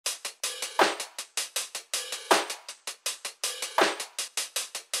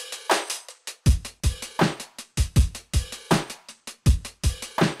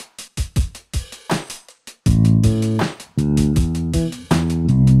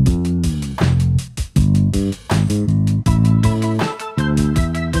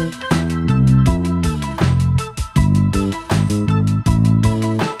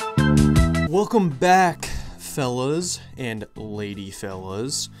Welcome back, fellas and lady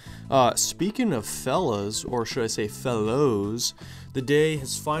fellas. Speaking of fellas, or should I say fellows, the day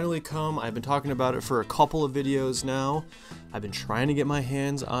has finally come. I've been talking about it for a couple of videos now. I've been trying to get my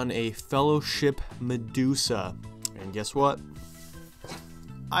hands on a Fellowship Medusa. And guess what?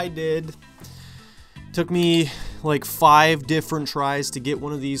 I did. Took me like 5 different tries to get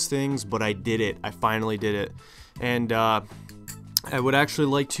one of these things, but I did it. I finally did it. And I would actually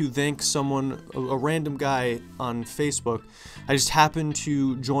like to thank someone, a random guy on Facebook. I just happened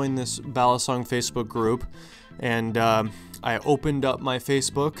to join this Balisong Facebook group, and I opened up my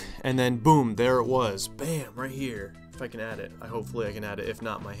Facebook, and then boom, there it was. Bam, right here. If I can add it. Hopefully I can add it. If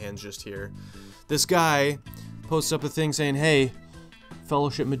not, my hand's just here. This guy posts up a thing saying, hey,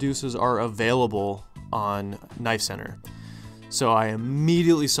 Fellowship Medusas are available on Knife Center. So I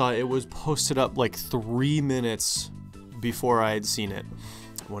immediately saw it. It was posted up like 3 minutes before I had seen it.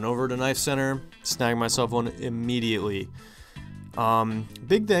 Went over to Knife Center, snagged myself one immediately.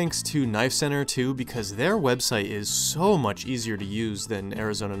 Big thanks to Knife Center too, because their website is so much easier to use than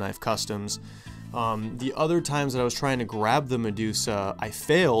Arizona Knife Customs. The other times that I was trying to grab the Medusa, I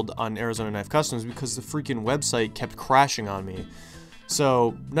failed on Arizona Knife Customs because the freaking website kept crashing on me.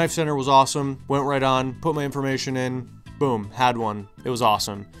 So Knife Center was awesome, went right on, put my information in, boom, had one. It was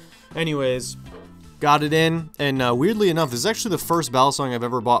awesome. Anyways, got it in, and weirdly enough, this is actually the first Balisong I've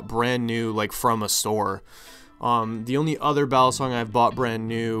ever bought brand new, like from a store. The only other Balisong I've bought brand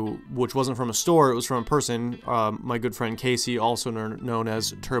new, which wasn't from a store, it was from a person, my good friend Casey, also known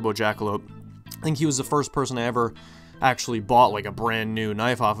as Turbo Jackalope. I think he was the first person I ever actually bought like a brand new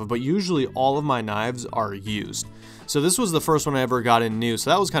knife off of, but usually all of my knives are used. So this was the first one I ever got in new,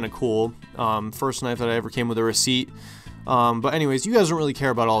 so that was kind of cool. First knife that I ever came with a receipt. But anyways, you guys don't really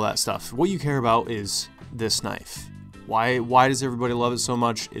care about all that stuff. What you care about is this knife. Why does everybody love it so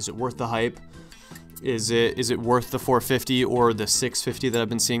much? Is it worth the hype? Is it worth the $450 or the $650 that I've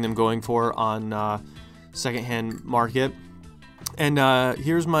been seeing them going for on secondhand market? And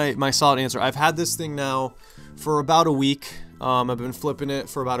here's my solid answer. I've had this thing now for about a week. I've been flipping it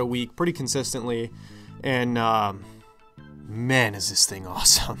for about a week pretty consistently, and man, is this thing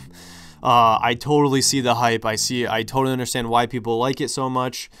awesome. I totally see the hype. I totally understand why people like it so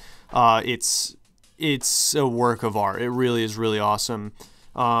much. It's a work of art. It really is really awesome.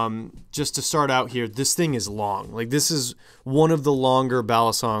 Just to start out here, this thing is long. Like, this is one of the longer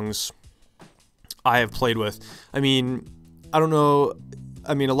Balisongs I have played with. I mean, I don't know.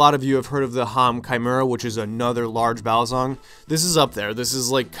 I mean, a lot of you have heard of the Ham Chimera, which is another large Balisong. This is up there. This is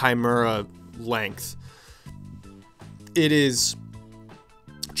like Chimera length. It is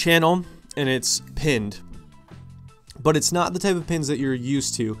channel and it's pinned, but it's not the type of pins that you're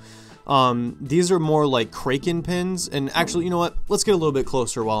used to. These are more like Kraken pins, and actually, you know what? Let's get a little bit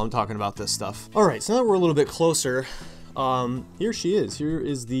closer while I'm talking about this stuff. All right, so now that we're a little bit closer, here she is. Here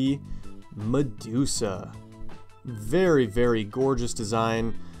is the Medusa. Very, very gorgeous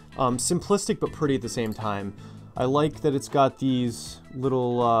design. Simplistic but pretty at the same time. I like that it's got these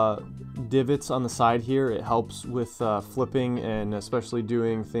little divots on the side here. It helps with flipping, and especially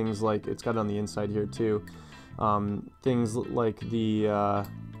doing things like, it's got it on the inside here too. Things like the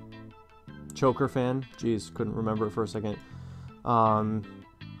choker fan. Jeez, couldn't remember it for a second. Man,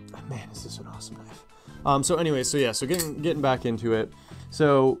 is this an awesome knife. So anyway, so yeah, so getting back into it.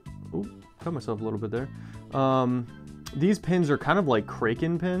 So, ooh, cut myself a little bit there. These pins are kind of like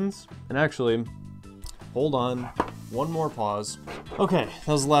Kraken pins, and actually, hold on, one more pause. Okay,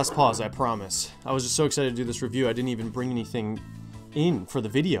 that was the last pause, I promise. I was just so excited to do this review, I didn't even bring anything in for the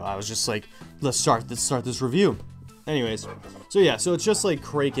video. I was just like, let's start this review. Anyways, so yeah, so it's just like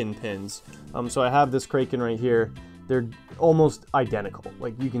Kraken pins. So I have this Kraken right here. They're almost identical.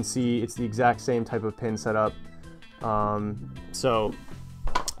 Like, you can see it's the exact same type of pin setup. So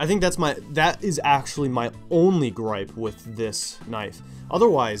I think that is actually my only gripe with this knife.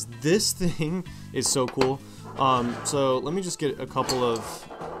 Otherwise, this thing is so cool. So let me just get a couple of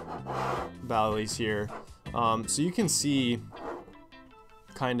valleys here. So you can see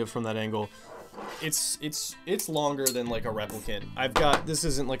kind of from that angle, it's longer than like a replicant. This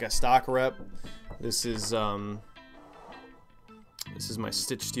isn't like a stock rep. This is my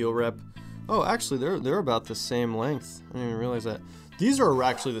stitch steel rep. Oh, actually, they're about the same length. I didn't even realize that. These are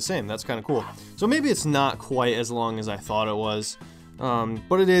actually the same. That's kind of cool. So maybe it's not quite as long as I thought it was.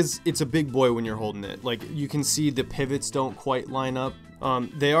 But it's a big boy when you're holding it. Like, you can see the pivots don't quite line up.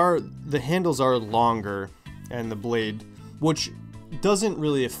 The handles are longer, and the blade, which doesn't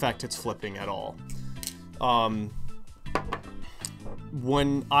really affect its flipping at all.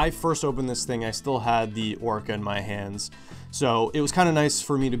 when I first opened this thing, I still had the Orca in my hands. So it was kind of nice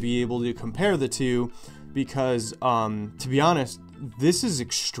for me to be able to compare the two because, to be honest, this is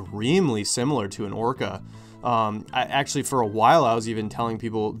extremely similar to an Orca. Actually, for a while, I was even telling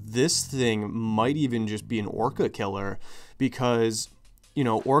people this thing might even just be an Orca killer because, you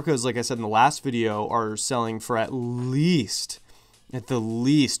know, Orcas, like I said in the last video, are selling for at the least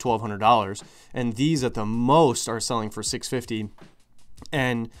 $1,200, and these at the most are selling for $650.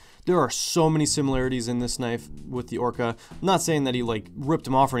 And there are so many similarities in this knife with the Orca. I'm not saying that he like ripped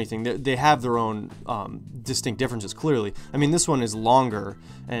them off or anything. They have their own distinct differences, clearly. I mean, this one is longer,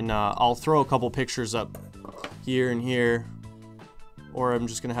 and I'll throw a couple pictures up here and here, or I'm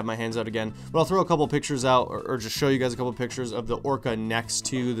just gonna have my hands out again, but I'll throw a couple pictures out, or just show you guys a couple pictures of the Orca next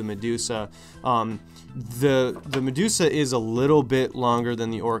to the Medusa. The Medusa is a little bit longer than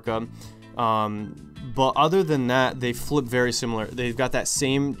the Orca, but other than that, they flip very similar. They've got that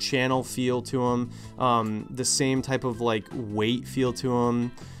same channel feel to them, the same type of like weight feel to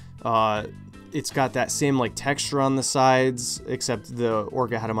them. It's got that same like texture on the sides, except the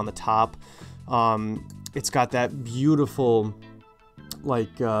Orca had them on the top. It's got that beautiful,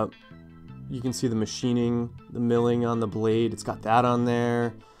 like, you can see the machining, the milling on the blade. It's got that on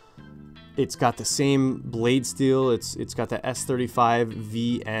there. It's got the same blade steel. It's got that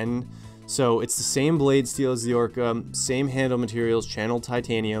S35VN. So it's the same blade steel as the Orca, same handle materials, channeled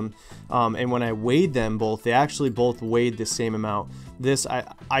titanium. And when I weighed them both, they actually both weighed the same amount. This,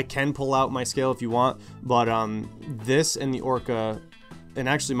 I can pull out my scale if you want, but this and the Orca, and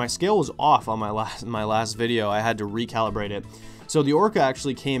actually my scale was off on my last video. I had to recalibrate it. So the Orca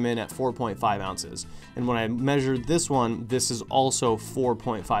actually came in at 4.5 ounces. And when I measured this one, this is also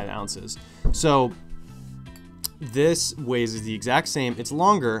 4.5 ounces. So this weighs the exact same. It's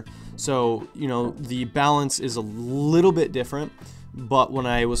longer. So, you know, the balance is a little bit different, but when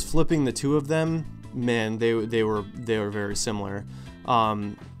I was flipping the two of them, man, they were very similar.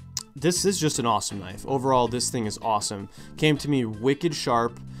 This is just an awesome knife. Overall, this thing is awesome. Came to me wicked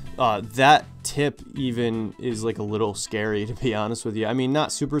sharp. That tip even is like a little scary, to be honest with you. I mean,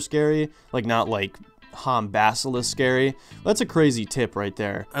 not super scary, like not like Basilisk scary. That's a crazy tip right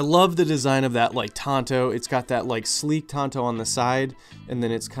there. I love the design of that like Tonto. It's got that like sleek Tonto on the side, and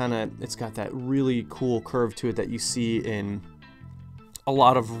then it's got that really cool curve to it that you see in a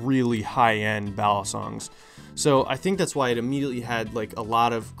lot of really high-end balisongs. So I think that's why it immediately had like a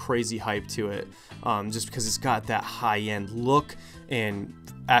lot of crazy hype to it, just because it's got that high-end look, and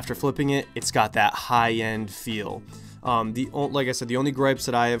after flipping it, it's got that high-end feel. Like I said, the only gripes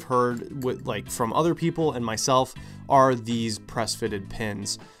that I have heard from other people and myself are these press-fitted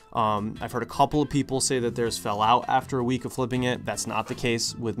pins. I've heard a couple of people say that theirs fell out after a week of flipping it. That's not the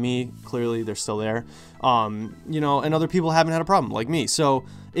case with me. Clearly, they're still there. You know, and other people haven't had a problem like me. So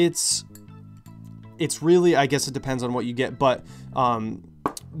it's really, I guess it depends on what you get. But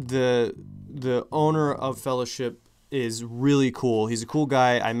the owner of Fellowship is really cool. He's a cool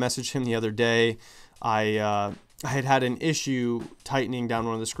guy. I messaged him the other day. I had an issue tightening down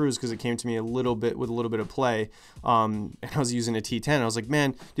one of the screws because it came to me with a little bit of play, and I was using a T10. I was like,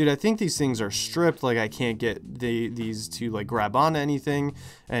 man, dude, I think these things are stripped. Like, I can't get these to like grab onto anything,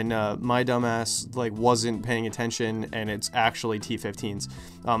 and my dumbass like wasn't paying attention, and it's actually T15s.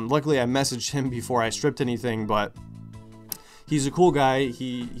 Luckily, I messaged him before I stripped anything, but he's a cool guy.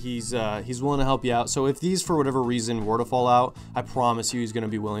 He's willing to help you out. So if these, for whatever reason, were to fall out, I promise you he's going to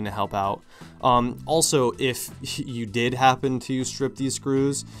be willing to help out. Also, if you did happen to strip these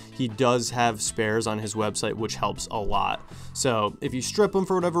screws, he does have spares on his website, which helps a lot. So if you strip them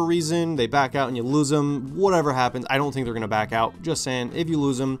for whatever reason, they back out and you lose them, whatever happens, I don't think they're going to back out. Just saying, if you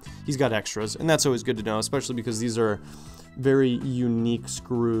lose them, he's got extras. And that's always good to know, especially because these are very unique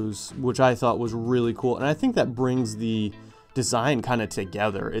screws, which I thought was really cool. And I think that brings the design kind of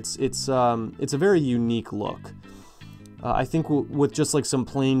together. It's a very unique look. I think with just like some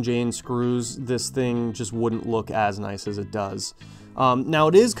plain Jane screws, this thing just wouldn't look as nice as it does. Now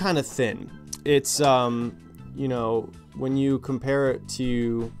it is kind of thin. It's you know, when you compare it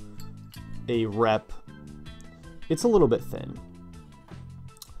to a rep, it's a little bit thin.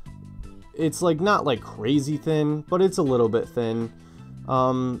 It's like not like crazy thin, but it's a little bit thin.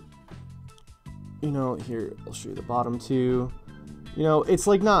 You know, here, I'll show you the bottom too. You know, it's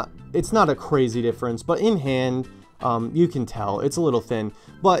like it's not a crazy difference, but in hand, you can tell it's a little thin.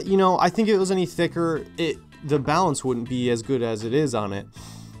 But, you know, I think if it was any thicker, the balance wouldn't be as good as it is on it.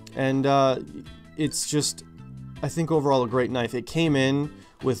 And it's just, I think overall a great knife. It came in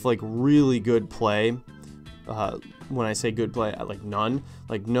with like really good play. When I say good play, I like none.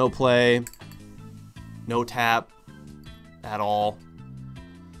 Like no play, no tap at all.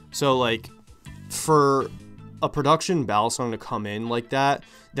 So like for a production balisong to come in like that,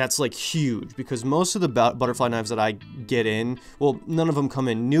 that's like huge, because most of the butterfly knives that I get in, well, none of them come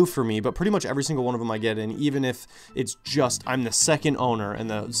in new for me, but pretty much every single one of them I get in, even if it's just I'm the second owner and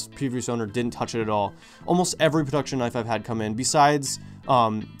the previous owner didn't touch it at all. Almost every production knife I've had come in, besides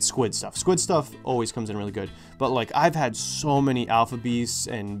squid stuff. Squid stuff always comes in really good, but like I've had so many alpha beasts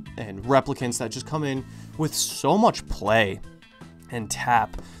and replicants that just come in with so much play and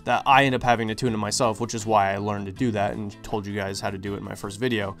tap that I end up having to tune it myself, which is why I learned to do that and told you guys how to do it in my first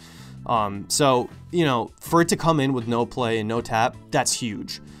video. So, you know, for it to come in with no play and no tap, that's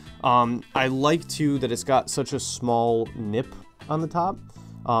huge. I like too that it's got such a small nip on the top.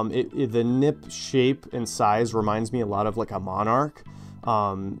 The nip shape and size reminds me a lot of like a Monarch.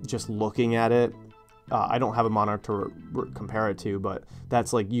 Just looking at it, I don't have a Monarch to compare it to, but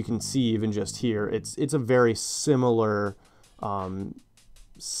that's like, you can see even just here, it's a very similar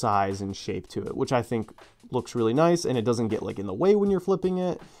size and shape to it, which I think looks really nice, and it doesn't get like in the way when you're flipping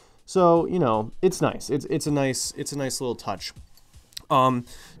it. So, you know, it's nice. It's a nice little touch.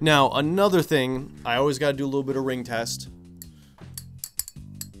 Now another thing, I always got to do a little bit of ring test.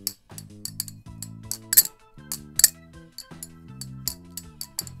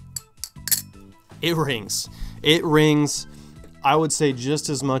 It rings. It rings, I would say just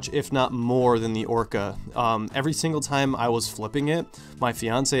as much, if not more, than the Orca. Every single time I was flipping it, my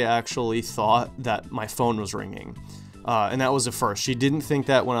fiance actually thought that my phone was ringing. And that was the first. She didn't think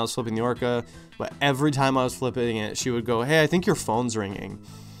that when I was flipping the Orca, but every time I was flipping it, she would go, "Hey, I think your phone's ringing."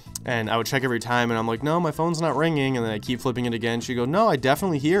 And I would check every time, and I'm like, "No, my phone's not ringing." And then I keep flipping it again. She'd go, "No, I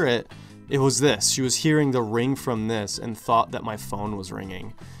definitely hear it." It was this. She was hearing the ring from this and thought that my phone was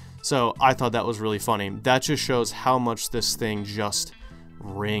ringing. So I thought that was really funny. That just shows how much this thing just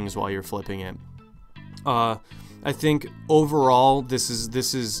rings while you're flipping it. I think overall this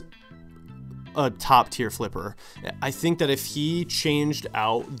is a top tier flipper. I think that if he changed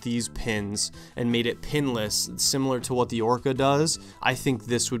out these pins and made it pinless, similar to what the Orca does, I think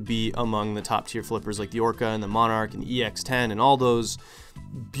this would be among the top tier flippers, like the Orca and the Monarch and EX10 and all those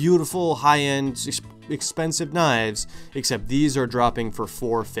beautiful high-end expensive knives, except these are dropping for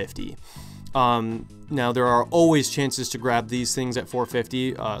 $450. Now there are always chances to grab these things at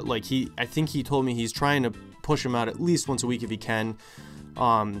 $450. I think he told me he's trying to push them out at least once a week if he can.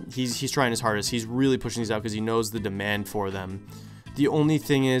 He's trying his hardest. He's really pushing these out because he knows the demand for them. The only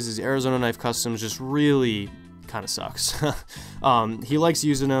thing is Arizona Knife Customs just really kind of sucks. He likes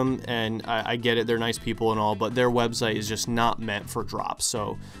using them, and I get it, they're nice people and all, but their website is just not meant for drops.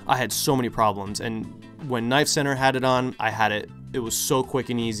 So I had so many problems, and when Knife Center had it on, I had it. It was so quick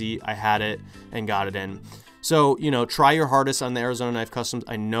and easy. I had it and got it in. So, you know, try your hardest on the Arizona Knife Customs.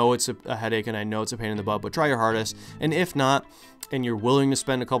 I know it's a headache, and I know it's a pain in the butt, but try your hardest. And if not, and you're willing to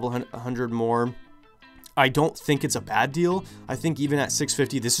spend a couple hundred more, I don't think it's a bad deal. I think even at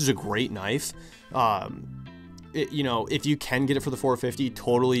 $650, this is a great knife. You know, if you can get it for the $450,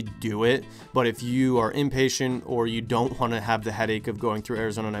 totally do it. But if you are impatient or you don't want to have the headache of going through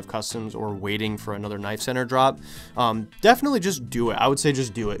Arizona Knife Customs or waiting for another Knife Center drop, definitely just do it. I would say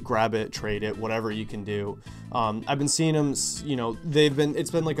just do it. Grab it, trade it, whatever you can do. I've been seeing them, you know,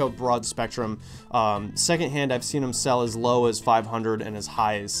 it's been like a broad spectrum. Secondhand, I've seen them sell as low as $500 and as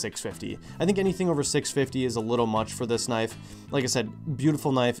high as $650. I think anything over $650 is a little much for this knife. Like I said,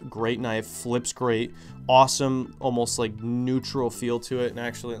 beautiful knife, great knife, flips great, awesome, almost like neutral feel to it. And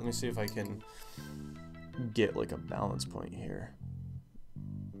actually, let me see if I can get like a balance point here.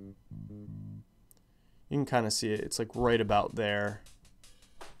 You can kind of see it. It's like right about there.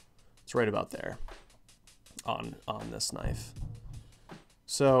 It's right about there on this knife.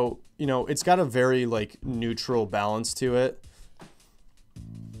 So, you know, it's got a very like neutral balance to it.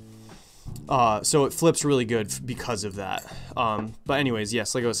 So it flips really good because of that. But anyways,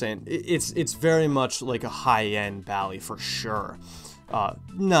 yes, like I was saying, it's very much like a high-end Bally for sure.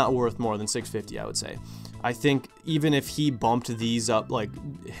 Not worth more than $650, I would say. I think even if he bumped these up like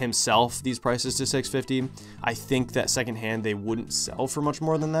himself, these prices to $650, I think that secondhand they wouldn't sell for much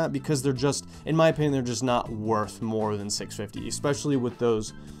more than that, because they're just, in my opinion, they're just not worth more than $650, especially with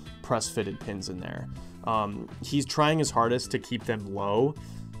those press-fitted pins in there. He's trying his hardest to keep them low.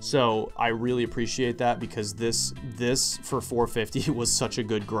 So I really appreciate that, because this for $450 was such a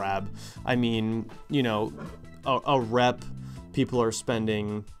good grab. I mean, you know, a rep, people are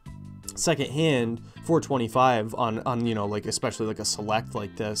spending secondhand $425 on you know, like especially like a select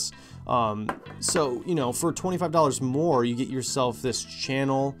like this. So, you know, for $25 more, you get yourself this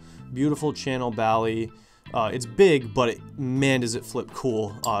channel, beautiful channel Bally. It's big, but man, does it flip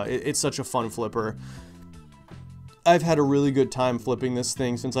cool. It's such a fun flipper. I've had a really good time flipping this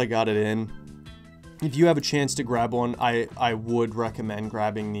thing since I got it in. If you have a chance to grab one, I would recommend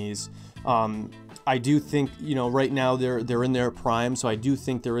grabbing these. I do think, you know, right now they're in their prime, so I do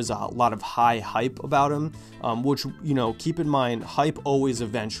think there is a lot of high hype about them, which, you know, keep in mind, hype always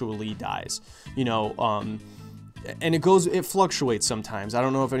eventually dies, you know, and it fluctuates sometimes. I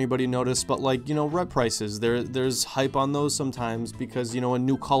don't know if anybody noticed, but like, you know, rep prices, there's hype on those sometimes because, you know, a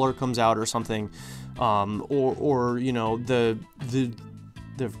new color comes out or something, or you know,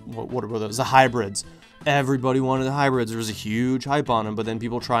 what were those? The hybrids. Everybody wanted the hybrids. There was a huge hype on them, but then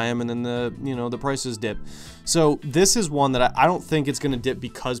people try them and then the prices dip. So this is one that I don't think it's going to dip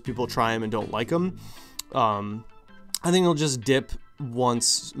because people try them and don't like them. I think it'll just dip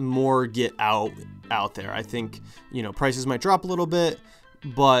once more get out there. I think, you know, prices might drop a little bit,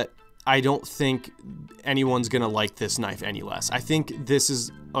 but I don't think anyone's going to like this knife any less. I think this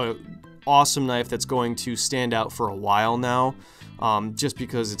is a awesome knife that's going to stand out for a while now. Just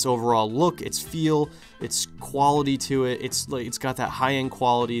because its overall look, its feel, its quality to it, it's got that high-end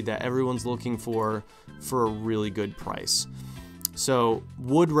quality that everyone's looking for a really good price. So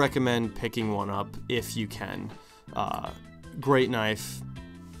would recommend picking one up if you can. Great knife.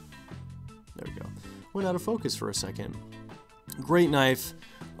 There we go. Went out of focus for a second. Great knife.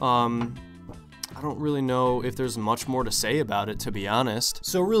 I don't really know if there's much more to say about it, to be honest.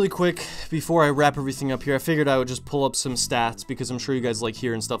 So really quick, before I wrap everything up here, I figured I would just pull up some stats because I'm sure you guys like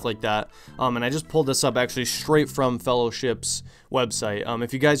hearing stuff like that. And I just pulled this up actually straight from Fellowship's website.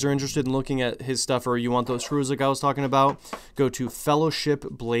 If you guys are interested in looking at his stuff or you want those screws like I was talking about, go to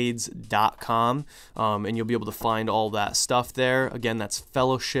fellowshipblades.com and you'll be able to find all that stuff there. Again, that's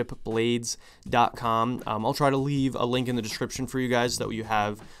fellowshipblades.com. I'll try to leave a link in the description for you guys so that you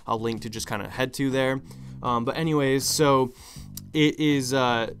have a link to just kind of head to there. But anyways, so it is,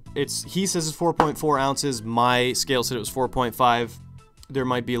 he says it's 4.4 ounces. My scale said it was 4.5. There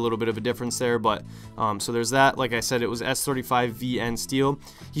might be a little bit of a difference there, but so there's that. Like I said, it was S35 VN steel.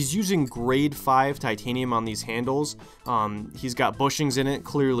 He's using grade 5 titanium on these handles. He's got bushings in it,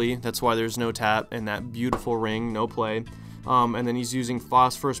 clearly. That's why there's no tap, and that beautiful ring, no play. And then he's using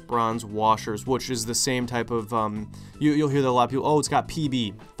phosphorus bronze washers, which is the same type of, you'll hear that a lot of people, oh, it's got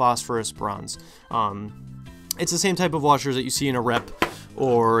PB, phosphorus bronze. It's the same type of washers that you see in a Rep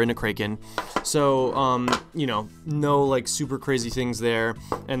or in a Kraken. So, you know, no like super crazy things there.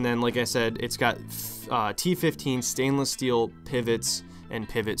 And then, like I said, it's got T15 stainless steel pivots and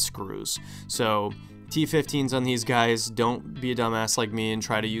pivot screws. So T15s on these guys, don't be a dumbass like me and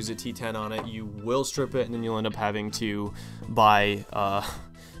try to use a T10 on it. You will strip it and then you'll end up having to buy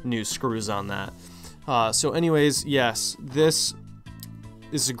new screws on that. So anyways, yes, this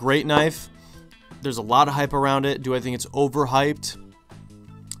is a great knife. There's a lot of hype around it. Do I think it's overhyped?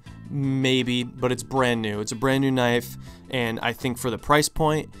 Maybe, but it's brand new. It's a brand new knife, and I think for the price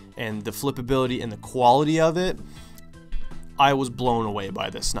point and the flippability and the quality of it, I was blown away by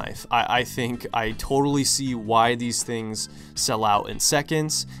this knife. I think I totally see why these things sell out in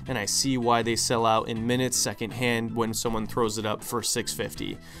seconds, and I see why they sell out in minutes secondhand when someone throws it up for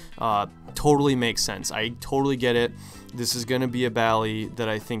 $650. Totally makes sense. I totally get it. This is going to be a Bally that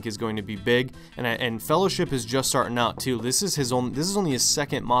I think is going to be big, and Fellowship is just starting out too. This is only his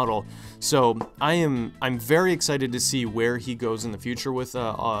second model, so I'm very excited to see where he goes in the future with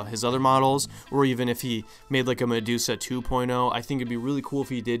his other models, or even if he made like a Medusa 2.0. I think it'd be really cool if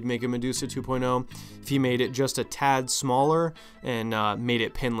he did make a Medusa 2.0. If he made it just a tad smaller and made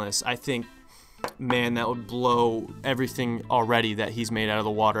it pinless, I think, man, that would blow everything already that he's made out of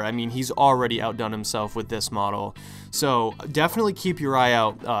the water. I mean, he's already outdone himself with this model. So definitely keep your eye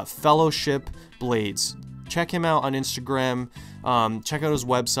out. Fellowship Blades. Check him out on Instagram. Check out his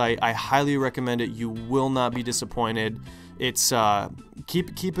website. I highly recommend it. You will not be disappointed. It's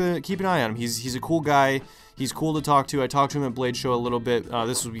keep an eye on him. He's a cool guy. He's cool to talk to. I talked to him at Blade Show a little bit.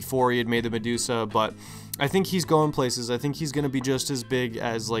 This was before he had made the Medusa, but I think he's going places. I think he's going to be just as big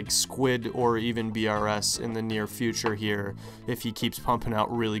as like Squid or even BRS in the near future here if he keeps pumping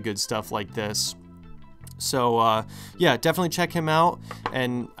out really good stuff like this. So yeah, definitely check him out,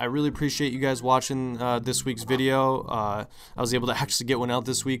 and I really appreciate you guys watching this week's video. I was able to actually get one out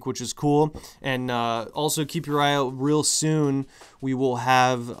this week, which is cool. And also keep your eye out. Real soon we will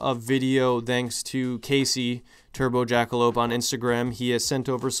have a video thanks to Casey Turbo Jackalope on Instagram. He has sent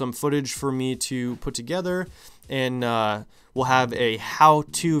over some footage for me to put together, and we'll have a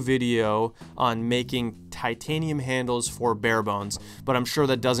how-to video on making titanium handles for bare bones. But I'm sure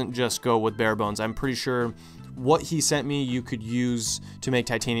that doesn't just go with bare bones. I'm pretty sure what he sent me you could use to make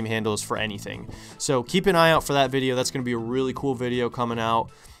titanium handles for anything. So keep an eye out for that video. That's going to be a really cool video coming out.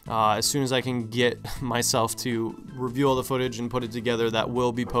 As soon as I can get myself to review all the footage and put it together, that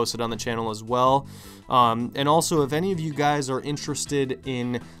will be posted on the channel as well. And also, if any of you guys are interested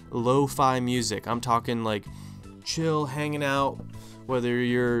in lo-fi music, I'm talking like chill, hanging out, whether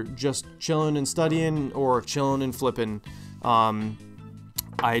you're just chilling and studying or chilling and flipping.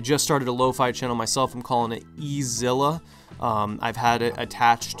 I just started a lo-fi channel myself. I'm calling it Ezilla. I've had it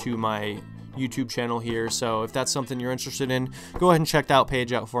attached to my YouTube channel here, so if that's something you're interested in, go ahead and check that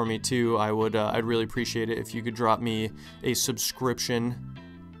page out for me too. I'd really appreciate it if you could drop me a subscription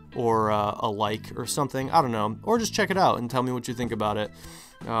or a like or something. I don't know, or just check it out and tell me what you think about it.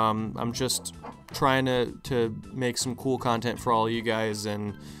 I'm just trying to make some cool content for all you guys,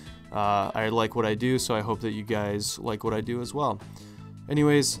 and I like what I do, so I hope that you guys like what I do as well.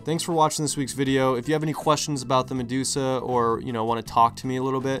 Anyways, thanks for watching this week's video. If you have any questions about the Medusa, or want to talk to me a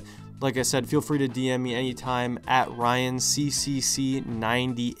little bit, like I said, feel free to DM me anytime at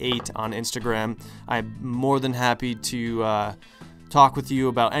RyanCCC98 on Instagram. I'm more than happy to talk with you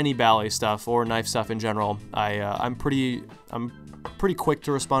about any ballet stuff or knife stuff in general. I'm pretty quick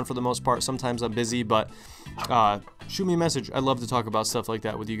to respond for the most part. Sometimes I'm busy, but shoot me a message. I love to talk about stuff like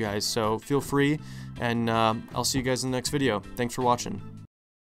that with you guys. So feel free, and I'll see you guys in the next video. Thanks for watching.